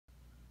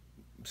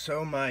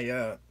So my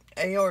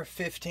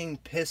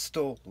AR-15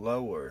 pistol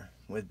lower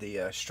with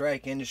the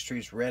Strike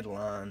Industries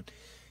redline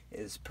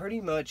is pretty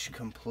much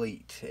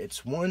complete.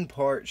 It's one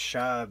part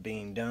shy of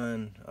being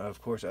done,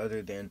 of course,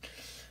 other than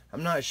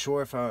I'm not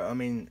sure if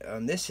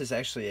this is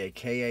actually a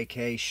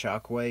KAK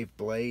Shockwave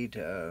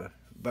blade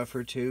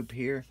buffer tube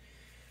here.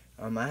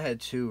 I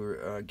had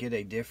to get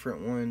a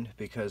different one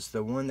because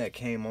the one that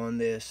came on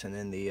this and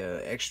then the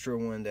extra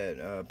one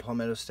that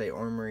Palmetto State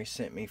Armory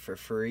sent me for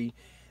free,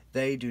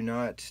 they do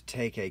not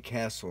take a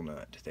castle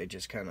nut. They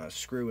just kind of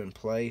screw in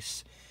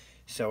place.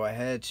 So I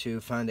had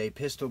to find a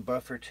pistol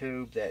buffer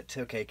tube that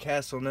took a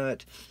castle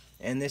nut,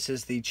 and this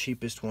is the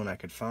cheapest one I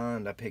could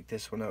find. I picked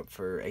this one up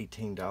for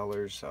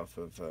 $18 off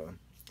of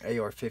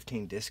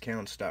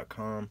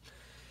AR15discounts.com.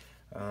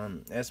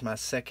 That's my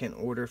second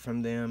order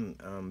from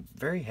them.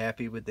 Very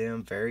happy with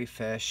them. Very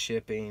fast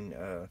shipping.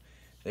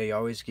 They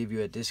always give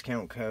you a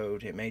discount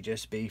code. It may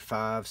just be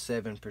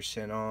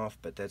 5-7% off,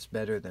 but that's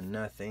better than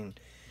nothing.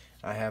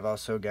 I have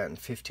also gotten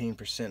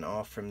 15%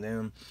 off from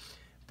them.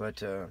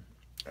 But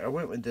I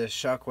went with the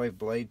Shockwave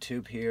blade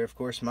tube here. Of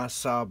course, my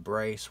saw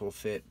brace will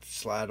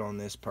slide on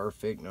this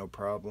perfect, no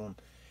problem.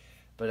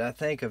 But I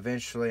think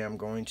eventually I'm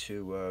going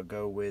to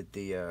go with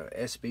the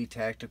SB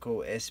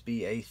Tactical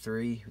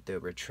SBA3, the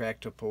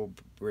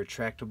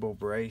retractable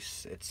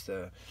brace.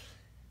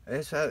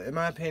 In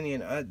my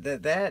opinion,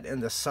 that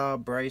and the saw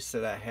brace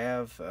that I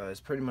have is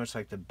pretty much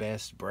like the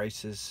best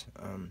braces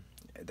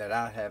that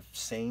I have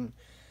seen.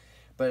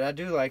 But I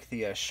do like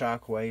the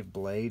Shockwave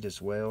blade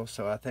as well,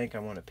 so I think I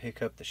want to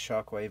pick up the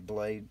Shockwave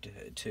blade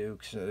too,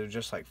 because they're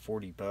just like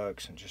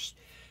 $40 and just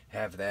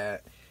have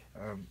that.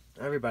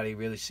 Everybody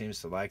really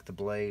seems to like the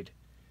blade.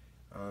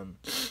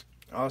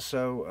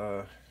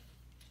 Also,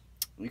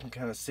 you can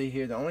kind of see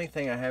here, the only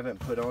thing I haven't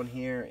put on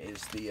here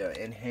is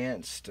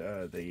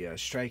the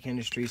Strike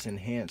Industries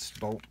enhanced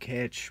bolt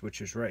catch,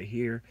 which is right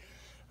here.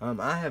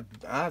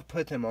 I've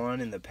put them on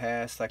in the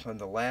past, like on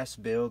the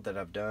last build that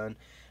I've done.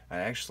 I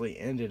actually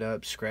ended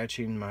up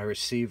scratching my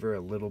receiver a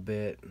little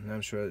bit, and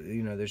I'm sure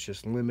there's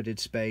just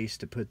limited space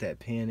to put that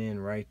pin in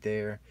right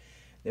there.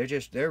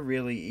 They're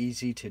really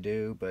easy to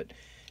do, but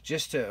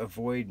just to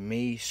avoid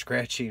me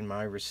scratching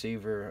my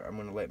receiver, I'm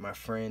gonna let my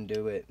friend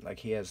do it. Like,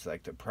 he has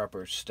like the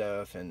proper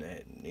stuff, and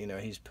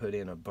he's put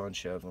in a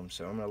bunch of them,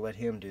 so I'm gonna let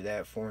him do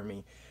that for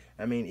me.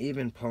 I mean,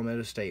 even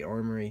Palmetto State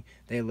Armory,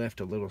 they left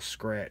a little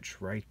scratch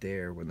right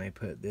there when they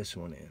put this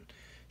one in.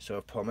 So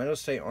if Palmetto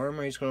State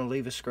Armory is going to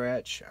leave a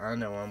scratch, I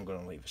know I'm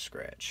going to leave a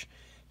scratch.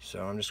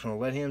 So I'm just going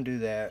to let him do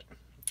that.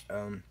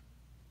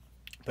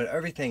 But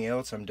everything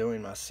else I'm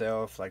doing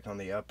myself, like on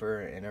the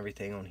upper and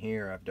everything on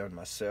here, I've done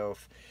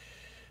myself.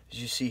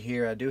 As you see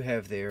here, I do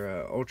have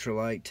their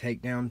ultralight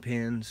takedown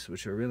pins,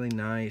 which are really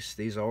nice.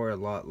 These are a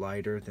lot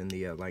lighter than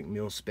the like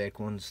mil spec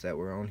ones that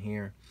were on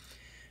here.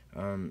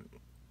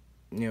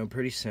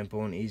 Pretty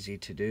simple and easy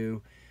to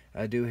do.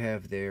 I do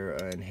have their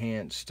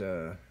enhanced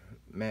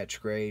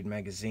match grade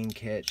magazine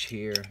catch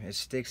here. It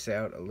sticks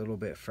out a little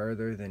bit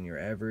further than your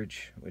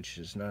average, which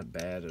is not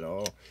bad at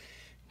all.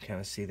 You kind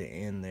of see the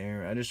end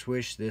there. I just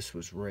wish this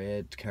was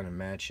red to kind of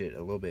match it a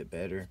little bit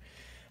better.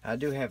 I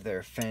do have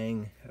their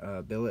Fang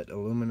billet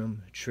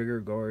aluminum trigger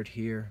guard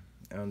here.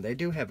 They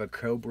do have a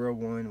Cobra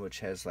one, which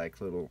has like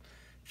little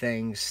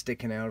things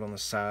sticking out on the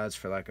sides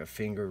for like a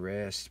finger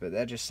rest, but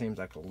that just seems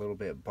like a little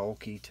bit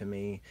bulky to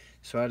me,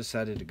 so I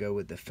decided to go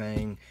with the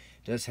Fang.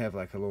 It does have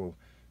like a little,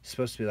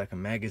 supposed to be like a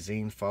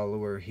magazine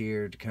follower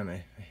here to kind of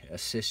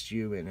assist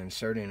you in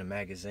inserting a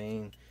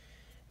magazine.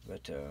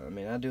 But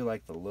I do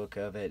like the look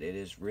of it. It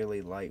is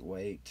really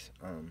lightweight.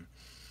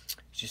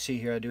 As you see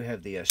here, I do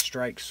have the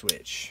strike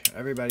switch.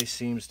 Everybody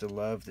seems to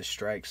love the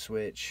strike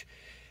switch.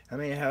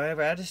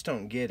 However, I just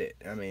don't get it.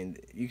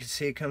 You can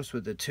see it comes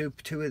with the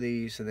two of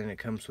these, and then it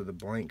comes with a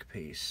blank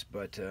piece.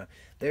 But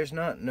there's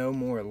no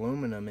more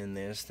aluminum in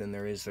this than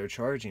there is their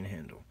charging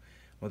handle.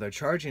 Well, their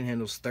charging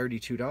handle's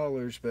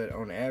 $32, but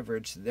on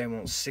average, they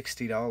want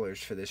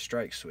 $60 for this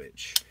strike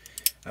switch.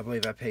 I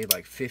believe I paid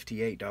like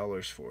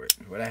 $58 for it.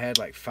 But I had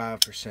like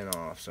 5%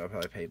 off, so I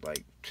probably paid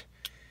like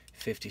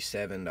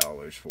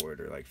 $57 for it,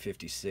 or like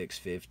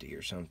 $56.50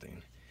 or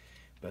something.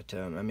 But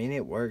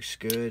it works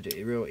good. It's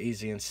real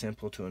easy and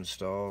simple to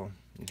install.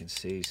 You can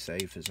see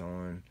safe is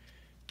on.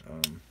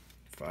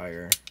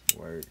 Fire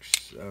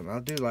works. I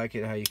do like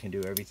it how you can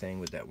do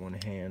everything with that one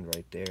hand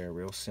right there.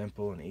 Real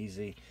simple and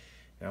easy.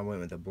 And I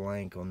went with a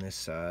blank on this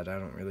side. I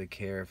don't really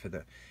care for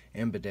the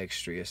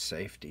ambidextrous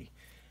safety.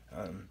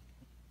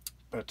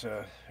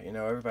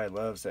 Everybody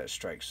loves that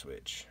strike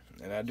switch.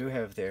 And I do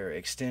have their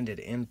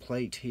extended end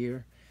plate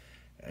here,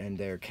 and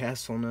their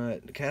castle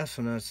nut. The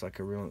castle nut's like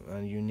a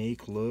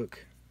unique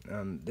look.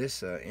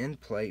 This end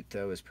plate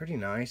though is pretty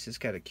nice. It's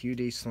got a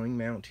QD sling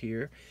mount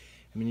here.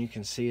 You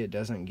can see it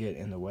doesn't get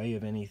in the way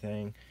of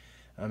anything.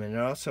 It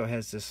also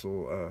has this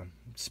little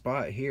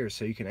spot here,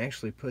 so you can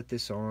actually put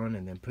this on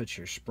and then put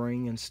your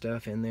spring and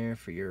stuff in there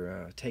for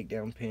your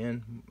takedown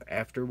pin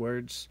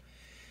afterwards,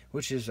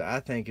 which I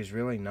think is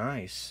really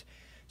nice.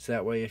 So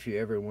that way if you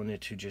ever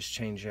wanted to just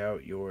change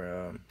out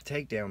your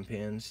takedown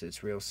pins,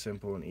 it's real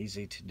simple and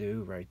easy to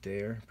do right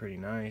there. Pretty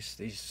nice.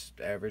 These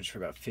average for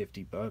about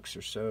 50 bucks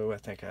or so. I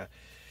think I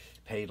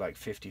paid like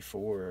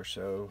 54 or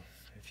so.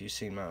 If you've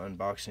seen my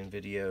unboxing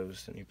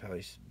videos, then you've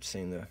probably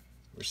seen the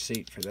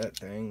receipt for that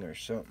thing or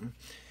something.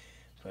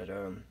 But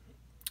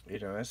you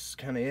know, that's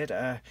kind of it.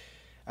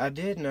 I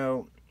did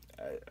know,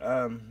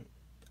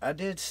 I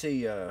did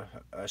see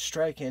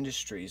Strike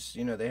Industries.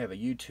 You know, they have a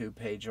YouTube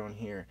page on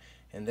here,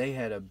 and they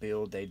had a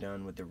build they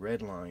done with the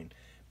redline,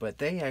 but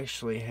they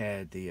actually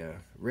had the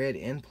red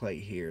end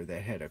plate here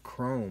that had a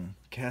chrome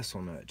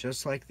castle nut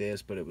just like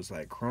this, but it was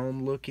like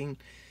chrome looking.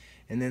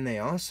 And then they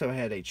also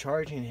had a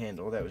charging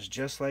handle that was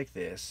just like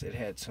this. It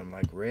had some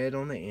like red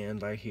on the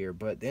end like here,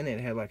 but then it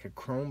had like a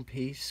chrome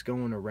piece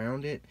going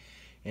around it,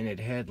 and it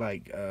had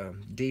like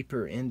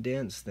deeper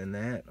indents than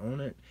that on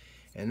it,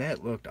 and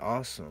that looked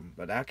awesome.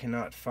 But I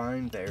cannot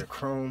find their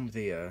chrome,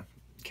 the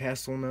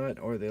castle nut,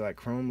 or the like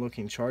chrome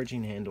looking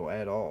charging handle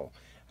at all.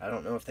 I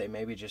don't know if they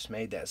maybe just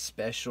made that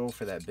special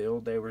for that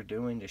build they were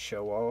doing to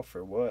show off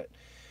or what,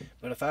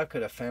 but if I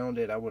could have found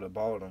it, I would have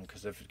bought them,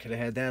 because if it could have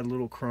had that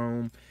little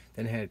chrome,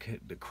 then had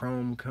the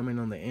chrome coming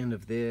on the end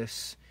of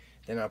this,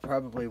 then I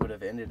probably would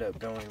have ended up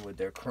going with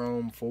their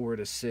chrome forward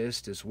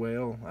assist as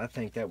well. I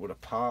think that would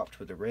have popped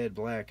with the red,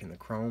 black, and the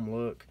chrome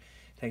look.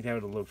 I think that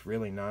would have looked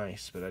really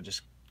nice, but I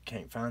just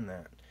can't find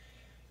that.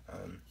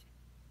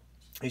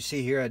 You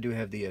see here I do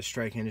have the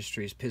Strike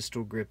Industries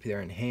pistol grip,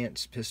 their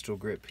enhanced pistol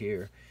grip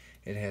here.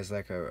 It has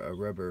like a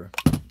rubber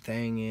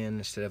thing in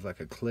instead of like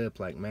a clip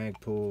like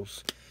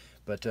Magpul's.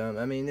 But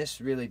I mean,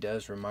 this really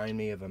does remind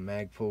me of a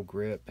Magpul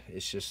grip.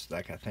 It's just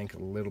like, I think, a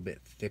little bit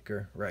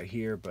thicker right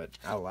here, but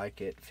I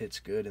like it. Fits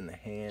good in the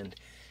hand.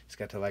 It's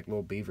got the like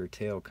little beaver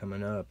tail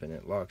coming up, and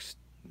it locks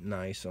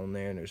nice on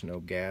there, and there's no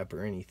gap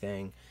or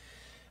anything.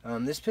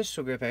 This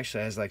pistol grip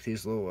actually has like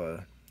these little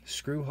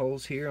screw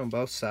holes here on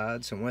both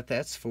sides, and what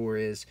that's for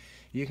is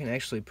you can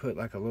actually put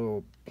like a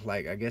little,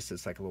 like, I guess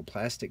it's like a little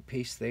plastic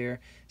piece there.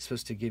 It's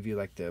supposed to give you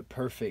like the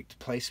perfect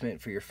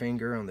placement for your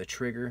finger on the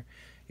trigger.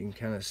 You can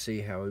kind of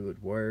see how it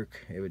would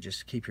work. It would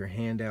just keep your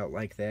hand out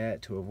like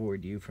that to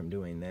avoid you from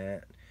doing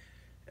that.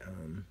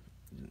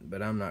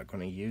 But I'm not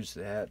going to use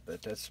that,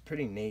 but that's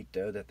pretty neat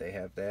though that they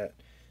have that.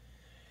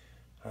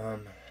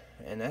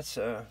 And that's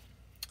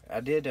I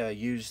did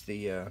use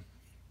the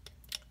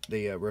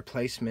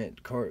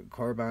replacement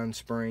carbine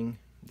spring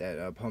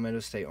that Palmetto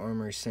State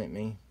Armory sent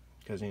me,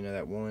 because you know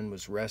that one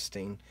was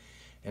rusting,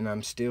 and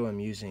I'm still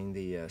using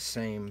the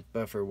same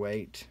buffer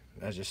weight.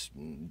 I just,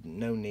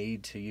 no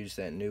need to use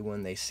that new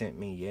one they sent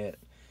me yet.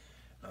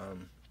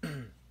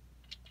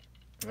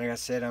 Like I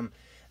said, I'm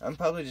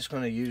probably just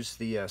going to use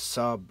the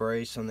saw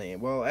brace on the,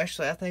 well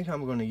actually I think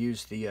I'm going to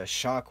use the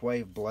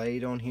Shockwave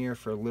blade on here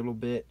for a little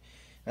bit.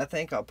 I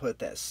think I'll put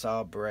that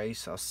saw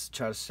brace, I'll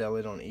try to sell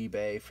it on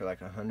eBay for like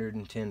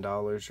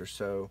 $110 or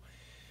so.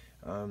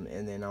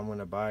 And then I'm going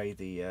to buy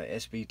the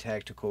SB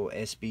Tactical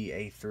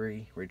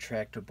SB-A3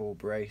 retractable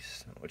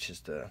brace, which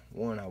is the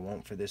one I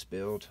want for this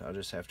build. I'll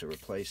just have to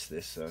replace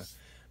this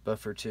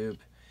buffer tube.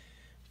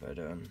 But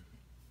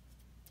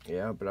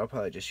yeah, but I'll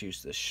probably just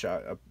use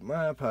the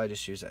I'll probably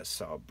just use that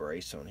saw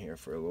brace on here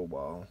for a little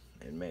while,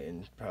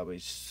 and probably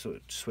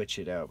switch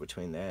it out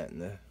between that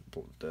and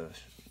the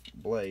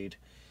blade.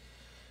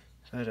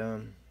 But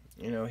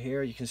you know,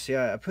 here you can see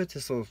I put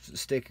this little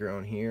sticker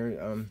on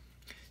here.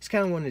 Just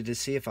kind of wanted to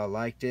see if I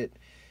liked it.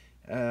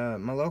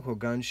 My local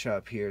gun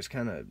shop here is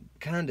kind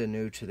of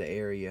new to the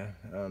area.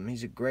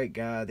 He's a great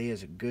guy. He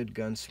has a good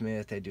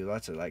gunsmith. They do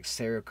lots of like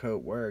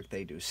Cerakote work.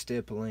 They do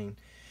stippling,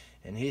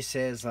 and he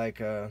says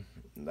like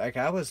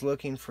I was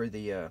looking for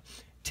the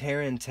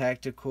Terran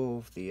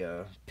Tactical,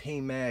 the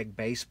PMag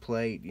base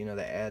plate, you know,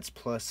 that adds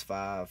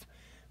 +5,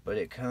 but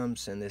it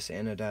comes in this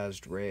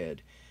anodized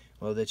red.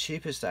 Well, the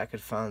cheapest I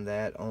could find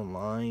that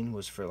online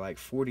was for like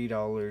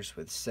 $40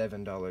 with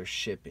 $7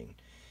 shipping.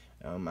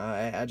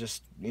 I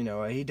just, you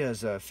know, he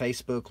does a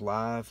Facebook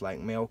Live,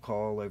 like mail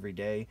call every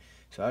day.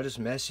 So I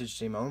just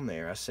messaged him on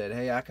there. I said,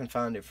 hey, I can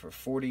find it for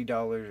 $40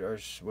 or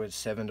with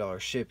 $7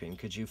 shipping.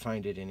 Could you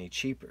find it any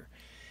cheaper?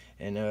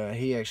 And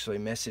he actually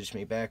messaged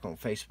me back on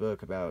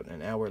Facebook about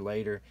an hour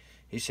later.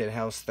 He said,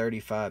 how's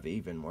 35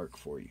 even work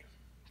for you?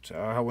 So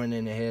I went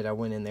in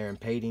there and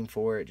paid him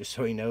for it, just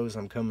so he knows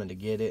I'm coming to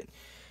get it.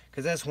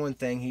 Because that's one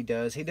thing he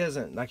does. He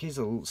doesn't, like, he's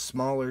a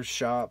smaller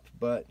shop,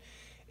 but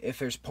if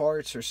there's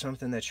parts or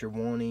something that you're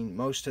wanting,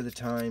 most of the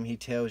time he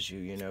tells you,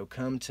 you know,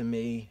 come to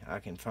me, I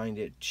can find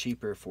it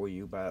cheaper for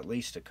you by at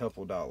least a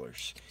couple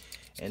dollars.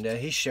 And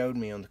he showed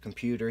me on the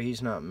computer.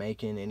 He's not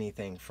making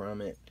anything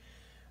from it.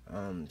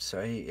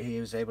 So he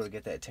was able to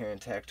get that Terran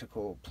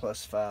Tactical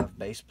 +5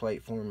 base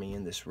plate for me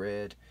in this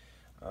red.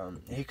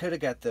 He could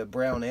have got the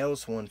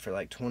Brownells one for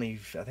like 20,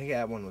 I think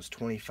that one was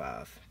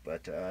 25,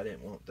 but I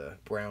didn't want the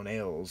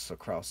Brownells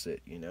across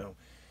it, you know.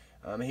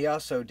 He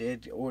also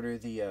did order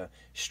the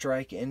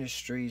Strike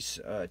Industries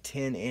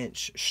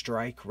 10-inch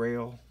strike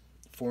rail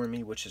for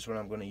me, which is what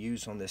I'm going to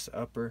use on this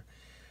upper.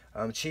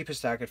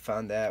 Cheapest I could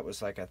find that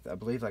was like I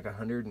believe like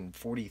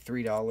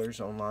 $143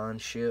 online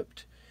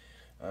shipped.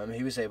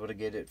 He was able to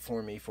get it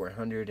for me for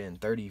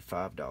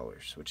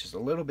 $135, which is a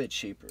little bit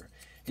cheaper.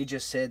 He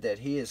just said that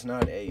he is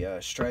not a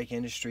Strike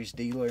Industries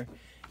dealer,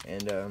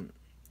 and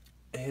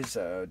his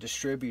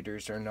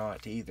distributors are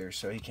not either,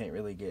 so he can't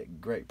really get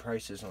great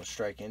prices on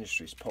Strike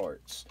Industries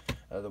parts.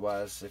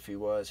 Otherwise, if he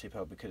was, he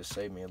probably could have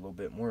saved me a little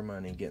bit more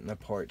money getting the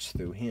parts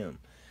through him.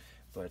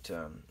 But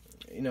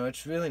you know,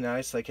 it's really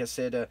nice. Like I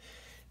said,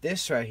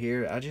 this right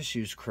here, I just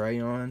use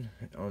crayon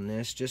on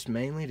this, just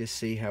mainly to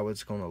see how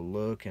it's going to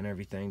look and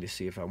everything, to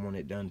see if I want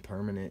it done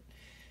permanent.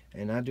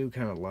 And I do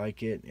kind of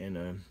like it.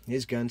 And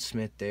his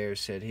gunsmith there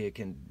said he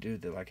can do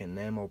the like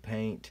enamel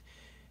paint.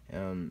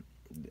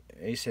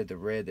 He said the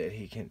red that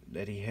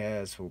he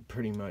has will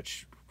pretty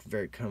much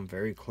come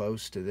very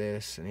close to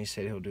this, and he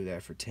said he'll do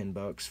that for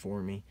 $10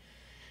 for me.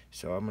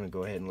 So I'm gonna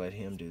go ahead and let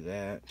him do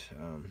that.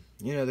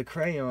 You know, the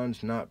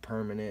crayon's not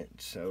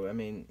permanent, so I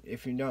mean,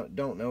 if you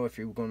don't know if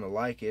you're going to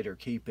like it or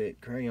keep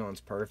it, crayon's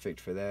perfect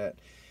for that,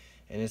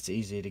 and it's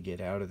easy to get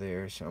out of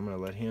there. So I'm gonna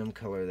let him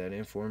color that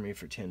in for me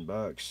for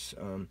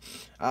 $10.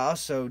 I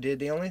also did,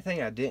 the only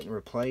thing I didn't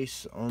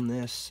replace on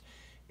this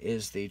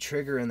is the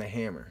trigger and the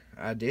hammer.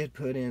 I did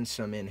put in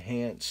some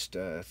enhanced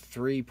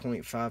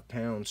 3.5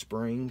 pound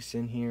springs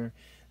in here.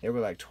 They were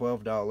like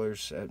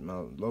 $12 at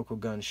my local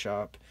gun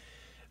shop.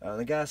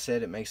 The guy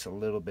said it makes a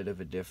little bit of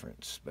a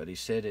difference, but he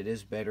said it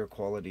is better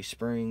quality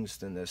springs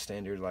than the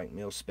standard like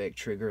mil-spec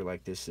trigger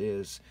like this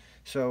is.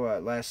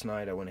 So last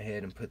night I went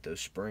ahead and put those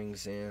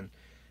springs in.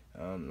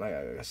 Like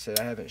I said,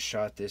 I haven't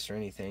shot this or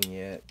anything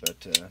yet,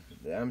 but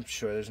I'm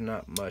sure there's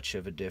not much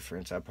of a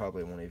difference. I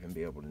probably won't even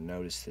be able to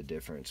notice the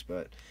difference,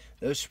 but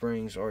those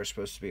springs are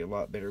supposed to be a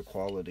lot better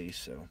quality.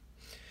 So, and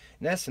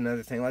that's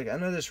another thing. Like, I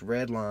know this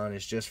red line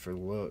is just for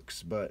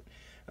looks, but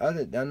I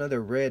know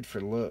they're red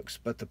for looks,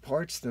 but the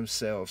parts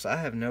themselves, I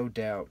have no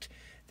doubt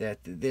that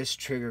this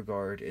trigger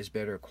guard is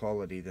better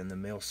quality than the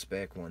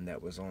mil-spec one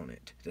that was on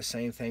it. The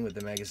same thing with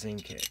the magazine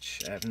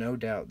catch. I have no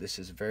doubt this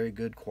is very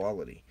good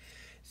quality.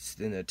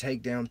 Then the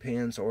takedown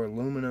pins are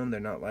aluminum. They're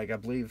not like, I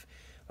believe,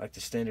 like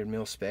the standard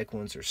mil-spec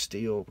ones are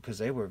steel, because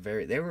they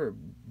were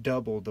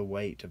double the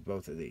weight of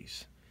both of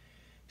these.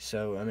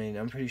 So I mean,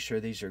 I'm pretty sure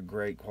these are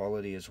great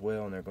quality as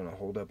well, and they're going to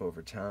hold up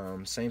over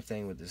time. Same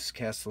thing with this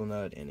castle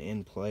nut and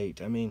end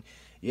plate. I mean,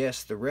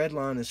 yes, the red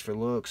line is for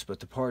looks, but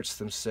the parts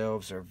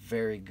themselves are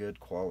very good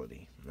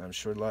quality. I'm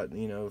sure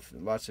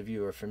lots of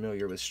you are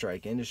familiar with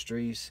Strike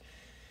Industries.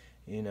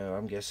 You know,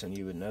 I'm guessing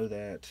you would know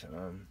that.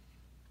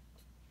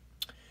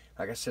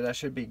 Like I said, I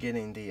should be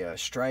getting the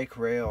strike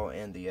rail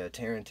and the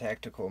Terran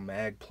Tactical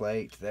mag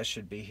plate. That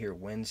should be here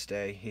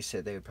Wednesday. He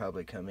said they would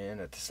probably come in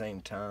at the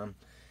same time.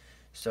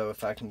 So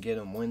if I can get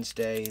them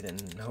Wednesday, then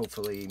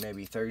hopefully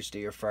maybe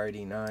Thursday or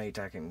Friday night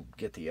I can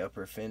get the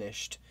upper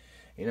finished.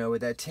 You know, with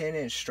that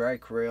 10-inch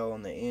strike rail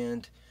on the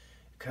end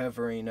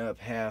covering up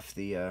half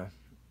the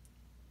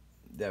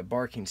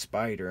barking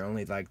spider,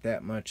 only like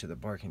that much of the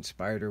barking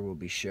spider will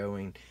be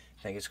showing.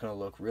 I think it's going to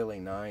look really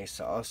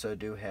nice. I also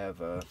do have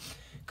a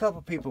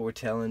couple people were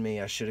telling me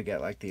I should have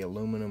got like the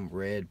aluminum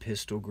red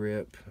pistol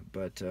grip,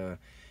 but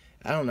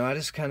I don't know, I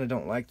just kind of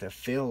don't like the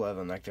feel of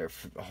them. Like, they're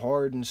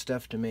hard and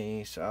stuff to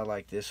me, so I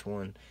like this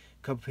one.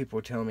 A couple people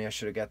were telling me I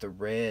should have got the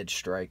red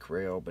strike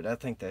rail, but I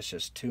think that's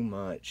just too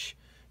much.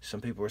 Some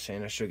people were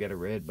saying I should have got a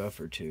red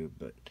buffer too,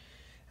 but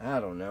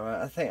I don't know.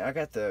 I think I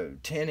got the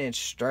 10-inch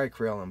strike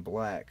rail in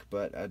black,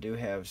 but I do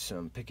have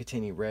some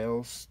Picatinny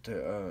rails,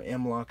 to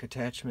M-lock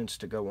attachments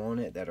to go on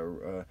it that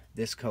are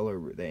this color,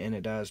 the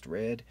anodized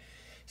red.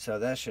 So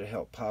that should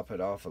help pop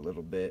it off a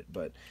little bit.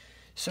 But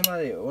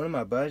one of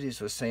my buddies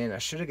was saying I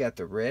should have got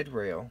the red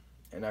rail,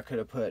 and I could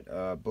have put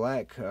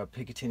black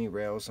Picatinny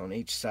rails on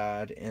each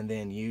side, and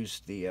then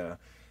used the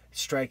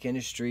Strike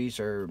Industries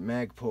or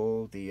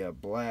Magpul, the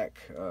black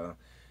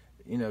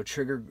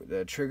trigger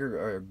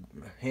or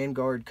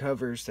handguard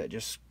covers that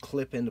just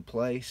clip into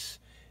place.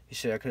 He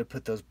said I could have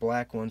put those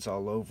black ones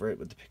all over it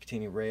with the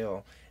Picatinny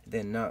rail,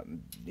 then not,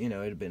 it'd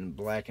have been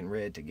black and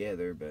red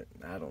together, but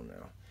I don't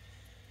know.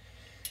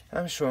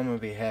 I'm sure I'm going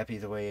to be happy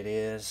the way it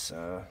is,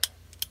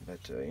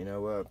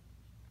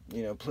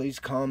 please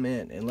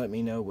comment and let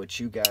me know what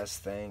you guys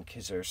think.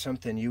 Is there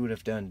something you would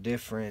have done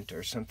different,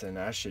 or something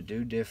I should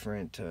do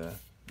different?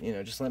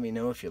 Just let me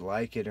know if you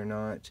like it or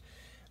not.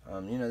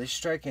 These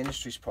Strike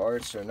Industries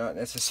parts are not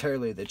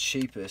necessarily the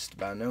cheapest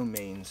by no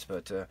means,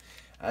 but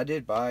I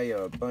did buy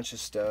a bunch of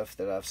stuff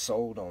that I've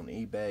sold on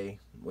eBay,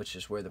 which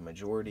is where the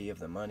majority of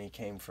the money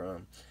came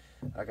from.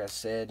 Like I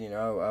said,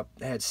 I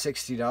had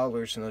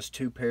 $60 in those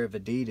 2 pair of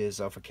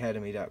Adidas off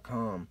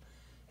Academy.com,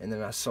 and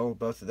then I sold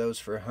both of those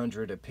for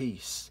 $100 a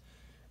piece.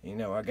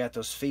 I got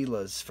those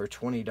Filas for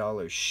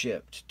 $20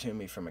 shipped to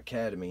me from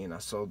Academy, and I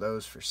sold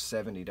those for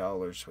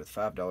 $70 with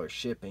 $5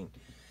 shipping.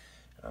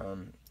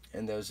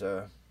 And those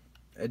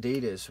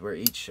Adidas were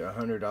each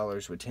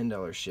 $100 with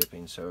 $10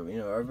 shipping. So,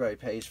 everybody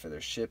pays for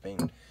their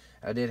shipping.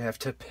 I did have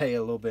to pay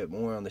a little bit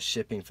more on the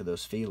shipping for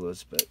those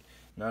Filas, but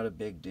not a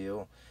big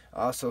deal.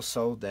 I also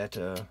sold that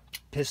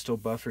pistol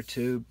buffer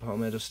tube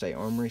Palmetto State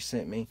Armory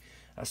sent me.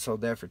 I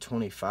sold that for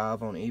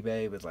 $25 on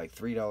eBay with like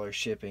 $3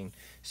 shipping,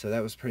 so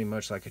that was pretty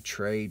much like a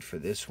trade for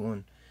this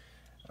one.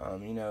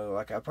 You know,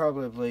 like I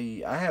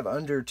have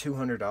under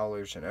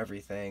 $200 in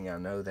everything, I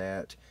know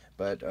that,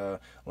 but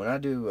when I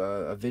do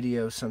a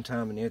video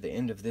sometime near the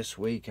end of this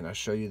week and I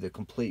show you the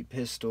complete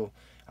pistol,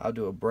 I'll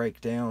do a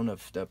breakdown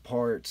of the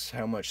parts,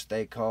 how much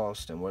they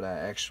cost, and what I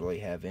actually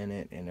have in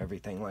it, and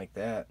everything like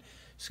that.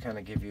 Just kind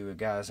of give you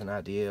guys an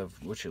idea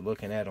of what you're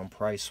looking at on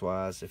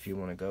price-wise if you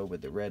want to go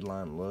with the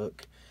redline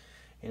look.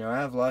 You know, I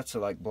have lots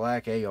of like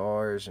black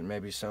ARs and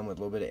maybe some with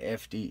a little bit of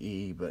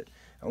FDE, but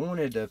I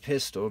wanted a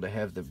pistol to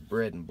have the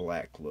red and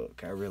black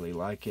look. I really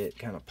like it,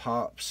 kind of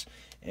pops,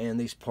 and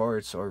these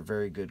parts are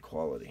very good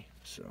quality.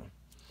 So,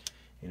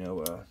 you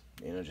know,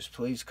 just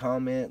please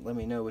comment, let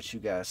me know what you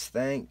guys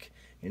think.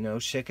 You know,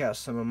 check out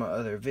some of my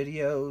other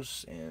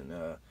videos,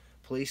 and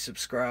please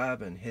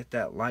subscribe and hit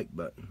that like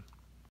button.